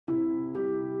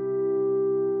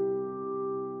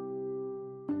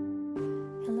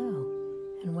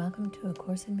welcome to A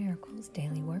Course in Miracles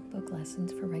Daily Workbook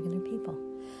Lessons for Regular People.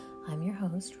 I'm your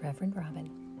host, Reverend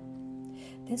Robin.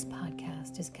 This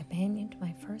podcast is a companion to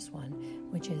my first one,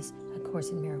 which is A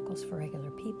Course in Miracles for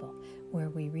Regular People, where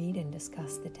we read and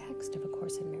discuss the text of A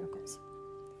Course in Miracles.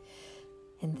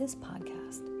 In this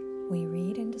podcast, we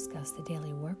read and discuss the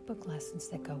daily workbook lessons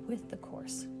that go with the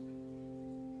Course.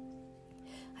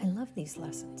 I love these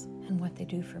lessons and what they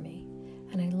do for me,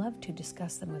 and I love to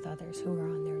discuss them with others who are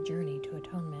on their journey to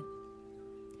atonement.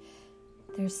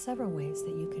 There's several ways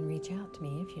that you can reach out to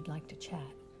me if you'd like to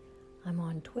chat. I'm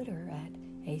on Twitter at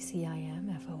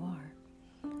ACIMFOR.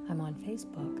 I'm on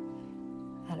Facebook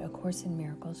at A Course in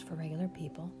Miracles for Regular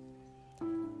People.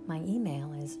 My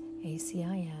email is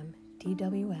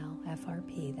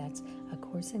ACIMDWLFRP. That's A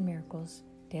Course in Miracles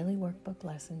Daily Workbook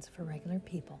Lessons for Regular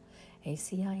People.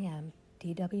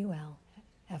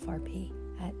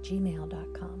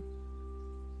 ACIMDWLFRP@gmail.com.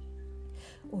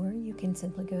 Or you can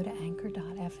simply go to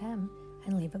anchor.fm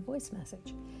and leave a voice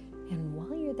message. And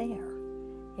while you're there,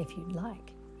 if you'd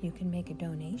like, you can make a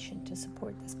donation to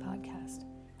support this podcast,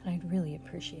 and I'd really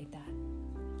appreciate that.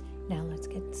 Now let's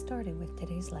get started with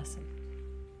today's lesson.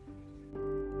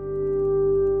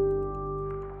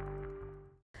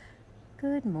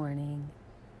 Good morning.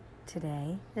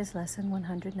 Today is lesson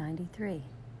 193.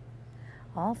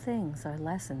 All things are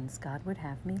lessons God would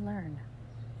have me learn.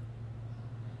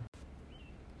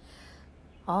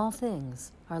 All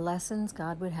things are lessons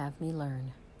God would have me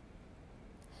learn.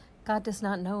 God does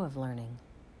not know of learning,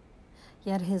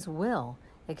 yet His will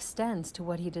extends to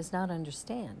what He does not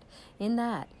understand, in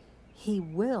that He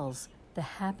wills the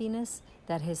happiness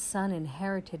that His Son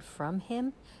inherited from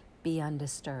Him be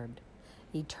undisturbed,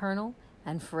 eternal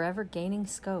and forever gaining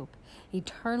scope,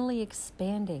 eternally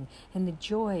expanding in the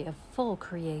joy of full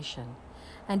creation,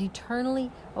 and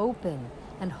eternally open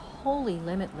and wholly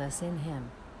limitless in Him,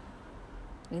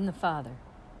 in the Father.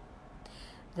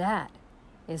 That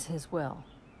is His will,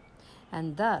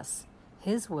 and thus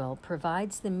His will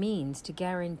provides the means to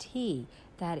guarantee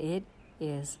that it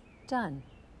is done.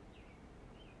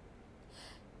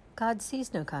 God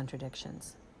sees no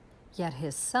contradictions, yet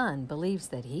His Son believes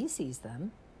that He sees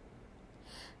them.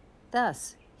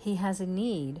 Thus,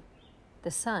 the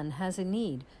Son has a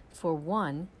need for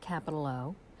one, capital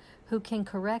O, who can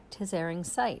correct his erring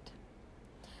sight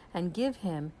and give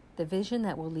him the vision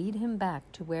that will lead him back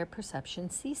to where perception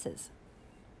ceases.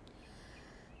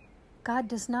 God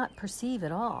does not perceive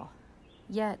at all,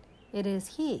 yet it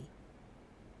is He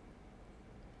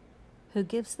who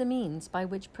gives the means by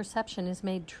which perception is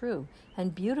made true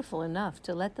and beautiful enough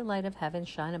to let the light of heaven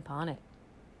shine upon it.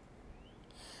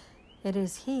 It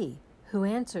is He who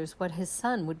answers what His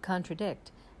Son would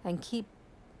contradict and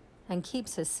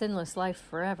keeps His sinless life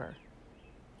forever.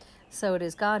 So it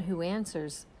is God who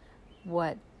answers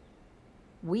what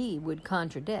we would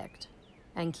contradict,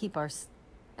 and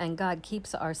God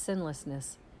keeps our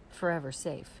sinlessness forever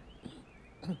safe.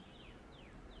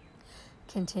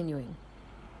 Continuing.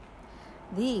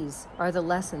 These are the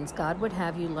lessons God would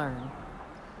have you learn.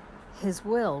 His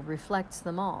will reflects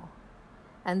them all,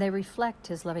 and they reflect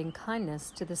His loving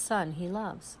kindness to the Son He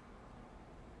loves.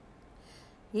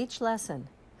 Each lesson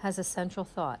has a central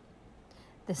thought,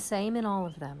 the same in all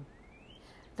of them.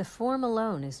 The form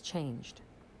alone is changed,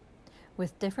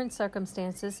 with different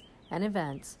circumstances and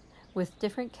events, with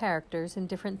different characters and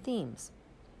different themes.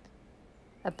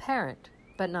 Apparent,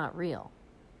 but not real.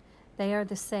 They are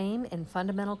the same in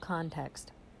fundamental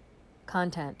content,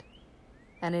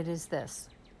 and it is this: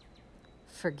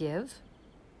 forgive,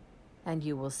 and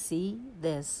you will see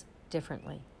this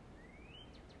differently.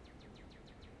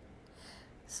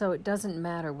 So it doesn't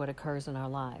matter what occurs in our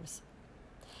lives.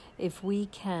 If we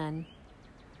can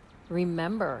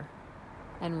remember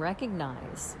and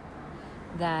recognize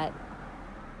that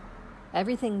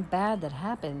everything bad that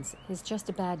happens is just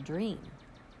a bad dream,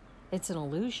 it's an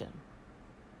illusion.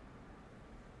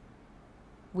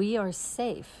 We are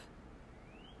safe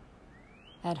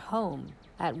at home,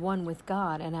 at one with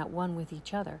God and at one with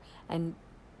each other. And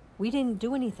we didn't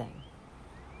do anything.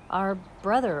 Our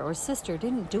brother or sister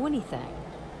didn't do anything.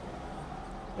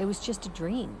 It was just a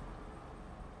dream.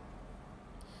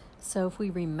 So if we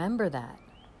remember that,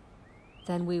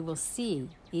 then we will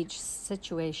see each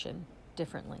situation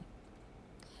differently.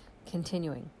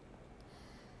 Continuing.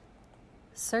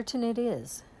 Certain it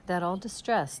is that all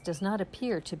distress does not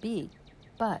appear to be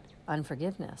but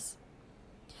unforgiveness.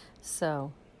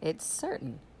 So it's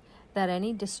certain that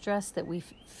any distress that we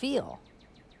feel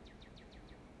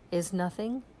is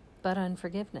nothing but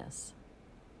unforgiveness.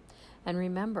 And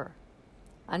remember,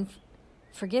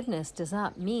 forgiveness does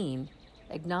not mean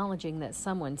acknowledging that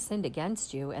someone sinned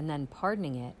against you and then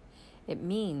pardoning it. It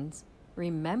means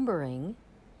remembering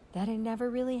that it never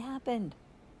really happened.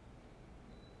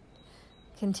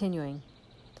 Continuing.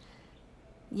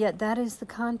 Yet that is the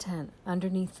content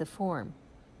underneath the form.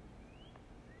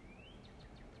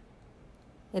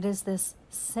 It is this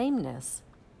sameness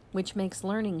which makes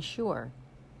learning sure,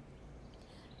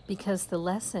 because the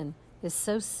lesson is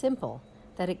so simple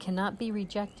that it cannot be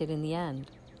rejected in the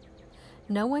end.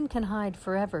 No one can hide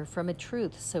forever from a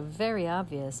truth so very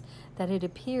obvious that it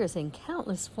appears in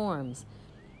countless forms,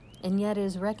 and yet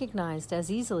is recognized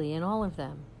as easily in all of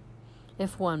them,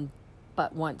 if one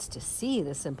but wants to see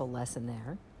the simple lesson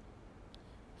there.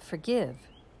 Forgive,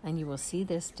 and you will see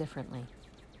this differently.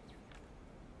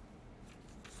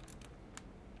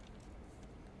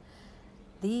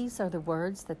 These are the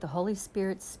words that the Holy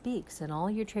Spirit speaks in all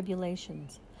your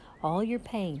tribulations, all your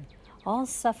pain, all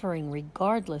suffering,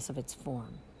 regardless of its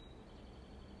form.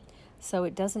 So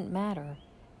it doesn't matter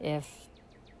if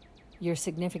your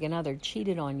significant other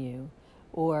cheated on you,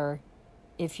 or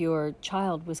if your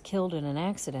child was killed in an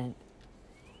accident,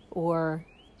 or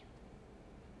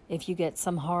if you get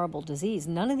some horrible disease.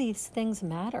 None of these things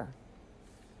matter.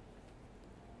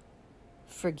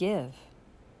 Forgive,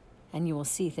 and you will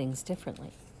see things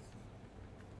differently.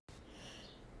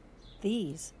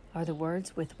 These are the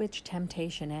words with which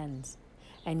temptation ends,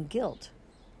 and guilt,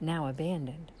 now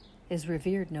abandoned, is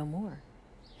revered no more.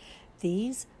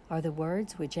 These are the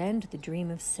words which end the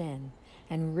dream of sin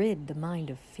and rid the mind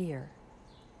of fear.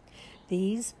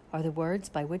 These are the words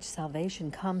by which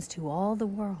salvation comes to all the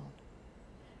world.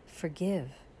 Forgive,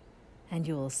 and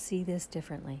you will see this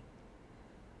differently.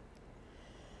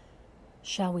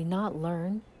 Shall we not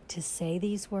learn to say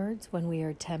these words when we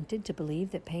are tempted to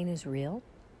believe that pain is real,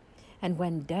 and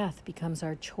when death becomes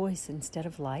our choice instead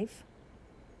of life?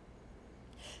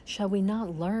 Shall we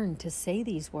not learn to say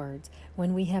these words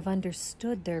when we have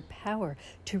understood their power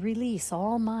to release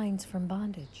all minds from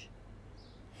bondage?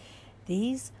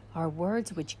 These are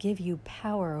words which give you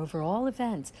power over all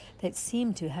events that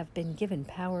seem to have been given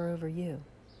power over you.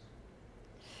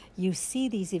 You see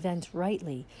these events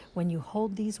rightly when you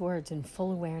hold these words in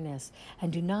full awareness,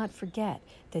 and do not forget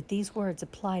that these words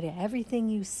apply to everything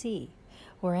you see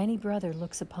or any brother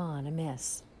looks upon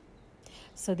amiss.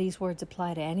 So these words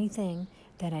apply to anything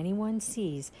that anyone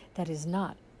sees that is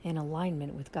not in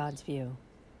alignment with God's view.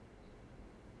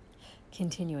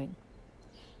 Continuing.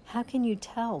 How can you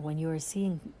tell when you are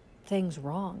seeing things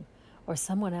wrong, or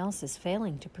someone else is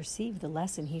failing to perceive the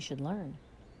lesson he should learn?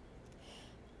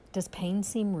 Does pain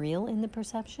seem real in the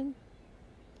perception?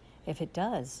 If it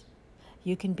does,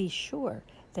 you can be sure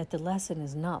that the lesson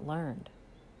is not learned.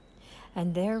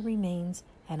 And there remains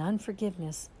an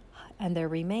unforgiveness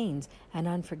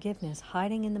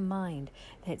hiding in the mind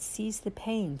that sees the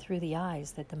pain through the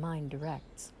eyes that the mind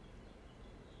directs.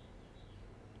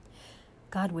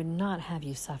 God would not have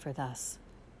you suffer thus.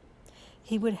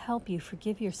 He would help you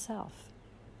forgive yourself.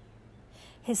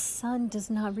 His Son does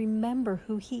not remember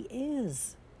who he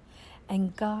is,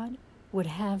 and God would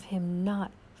have him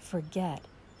not forget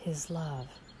his love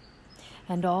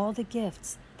and all the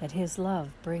gifts that his love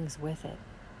brings with it.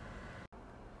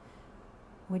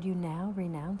 Would you now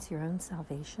renounce your own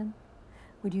salvation?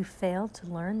 Would you fail to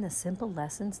learn the simple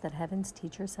lessons that heaven's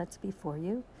teacher sets before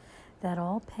you, that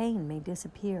all pain may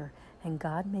disappear and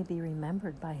God may be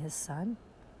remembered by his Son?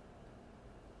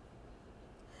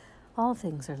 All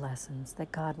things are lessons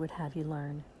that God would have you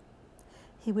learn.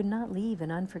 He would not leave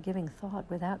an unforgiving thought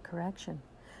without correction,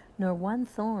 nor one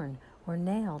thorn or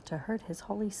nail to hurt his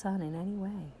holy Son in any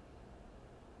way.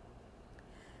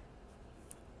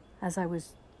 As I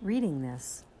was reading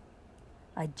this,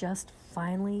 I just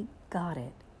finally got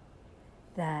it,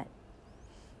 that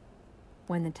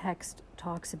when the text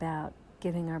talks about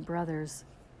giving our brothers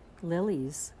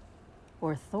lilies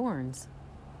or thorns,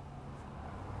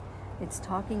 it's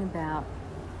talking about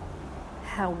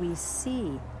how we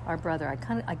see our brother.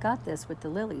 I got this with the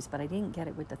lilies, but I didn't get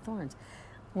it with the thorns.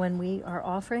 When we are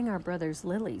offering our brothers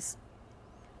lilies,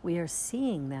 we are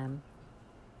seeing them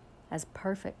as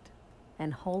perfect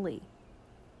and holy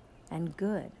and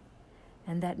good,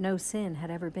 and that no sin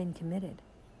had ever been committed.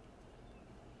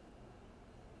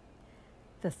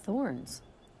 The thorns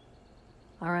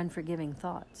are unforgiving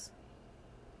thoughts,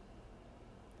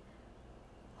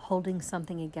 holding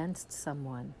something against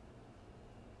someone,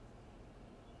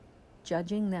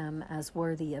 judging them as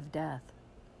worthy of death.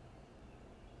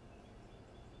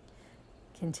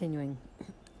 Continuing.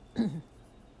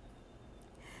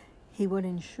 He would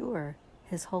ensure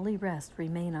his holy rest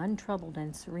remain untroubled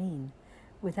and serene,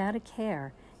 without a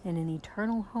care, in an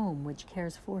eternal home which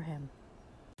cares for him.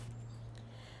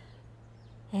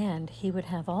 And he would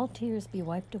have all tears be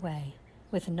wiped away,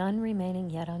 with none remaining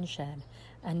yet unshed,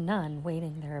 and none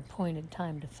waiting their appointed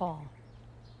time to fall.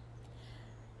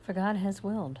 For God has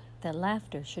willed that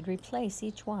laughter should replace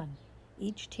each one,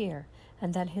 each tear,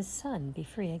 and that his Son be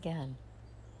free again.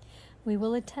 We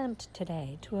will attempt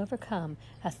today to overcome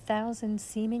 1,000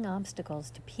 seeming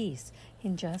obstacles to peace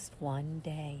in just one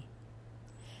day.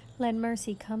 Let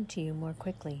mercy come to you more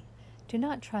quickly. Do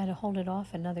not try to hold it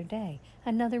off another day,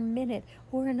 another minute,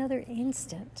 or another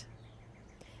instant.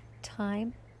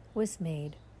 Time was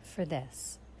made for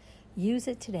this. Use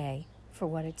it today for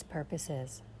what its purpose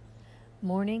is.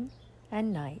 Morning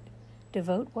and night,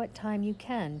 devote what time you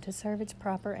can to serve its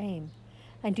proper aim,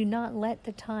 and do not let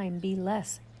the time be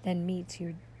less than meets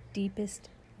your deepest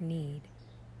need.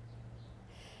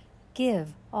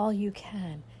 Give all you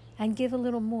can, and give a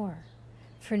little more,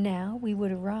 for now we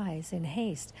would arise in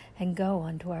haste and go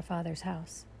unto our Father's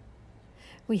house.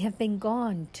 We have been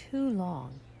gone too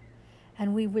long,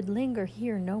 and we would linger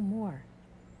here no more.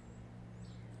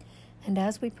 And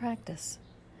as we practice,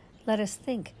 let us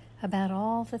think about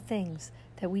all the things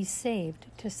that we saved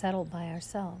to settle by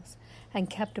ourselves and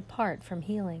kept apart from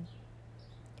healing.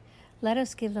 Let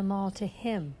us give them all to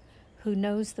Him who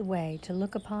knows the way to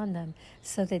look upon them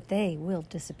so that they will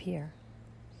disappear.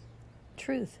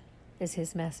 Truth is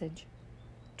His message.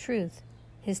 Truth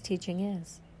His teaching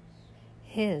is.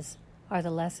 His are the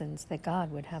lessons that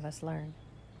God would have us learn.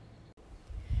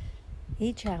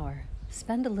 Each hour,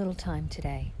 spend a little time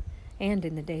today and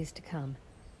in the days to come,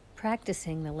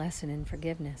 practicing the lesson in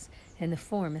forgiveness in the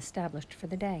form established for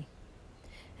the day,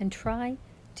 and try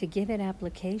to give it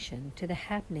application to the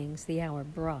happenings the hour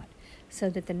brought, so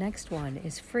that the next one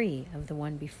is free of the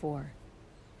one before.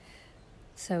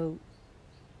 So,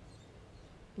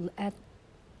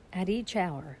 at each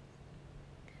hour,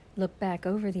 look back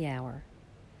over the hour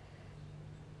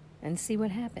and see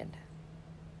what happened,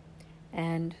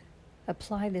 and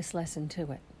apply this lesson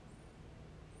to it,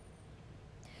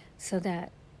 so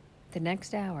that the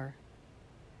next hour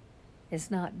is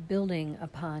not building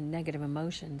upon negative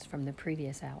emotions from the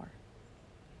previous hour.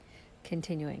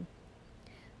 Continuing,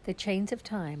 the chains of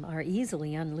time are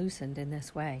easily unloosened in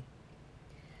this way.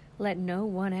 Let no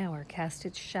 1 hour cast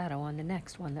its shadow on the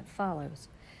next one that follows,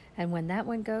 and when that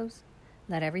one goes,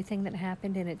 let everything that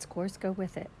happened in its course go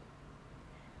with it.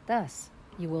 Thus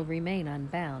you will remain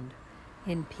unbound,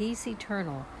 in peace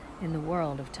eternal in the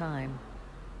world of time.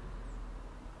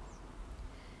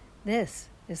 This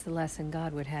is the lesson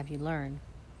God would have you learn.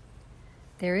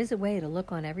 There is a way to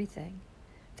look on everything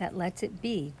that lets it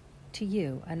be to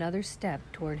you another step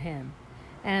toward Him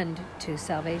and to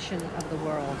salvation of the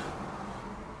world.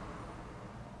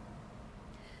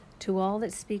 To all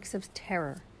that speaks of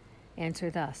terror,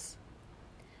 answer thus: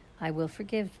 I will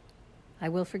forgive,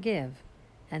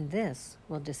 and this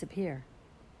will disappear.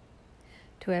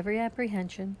 To every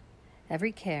apprehension,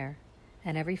 every care,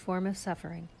 and every form of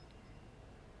suffering,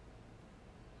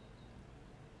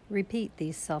 repeat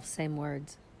these self-same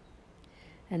words.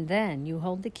 And then you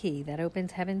hold the key that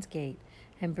opens heaven's gate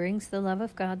and brings the love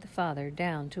of God the Father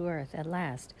down to earth at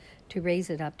last to raise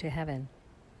it up to heaven.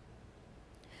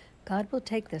 God will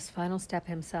take this final step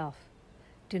Himself.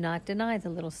 Do not deny the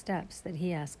little steps that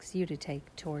He asks you to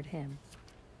take toward Him.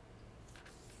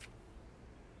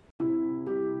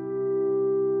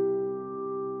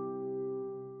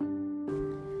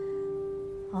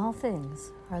 All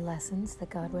things are lessons that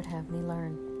God would have me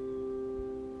learn.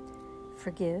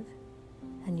 Forgive,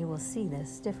 and you will see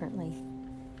this differently.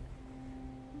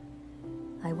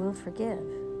 I will forgive,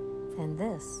 and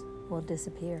this will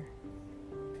disappear.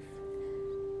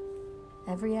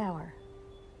 Every hour,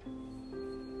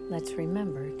 let's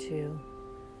remember to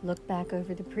look back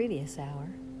over the previous hour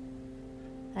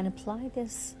and apply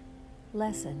this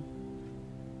lesson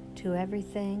to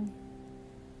everything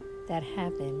that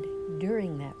happened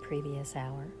during that previous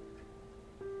hour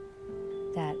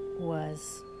that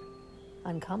was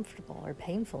uncomfortable or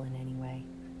painful in any way.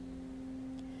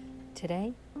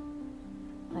 Today,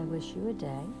 I wish you a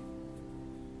day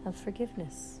of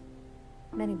forgiveness.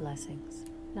 Many blessings.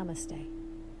 Namaste.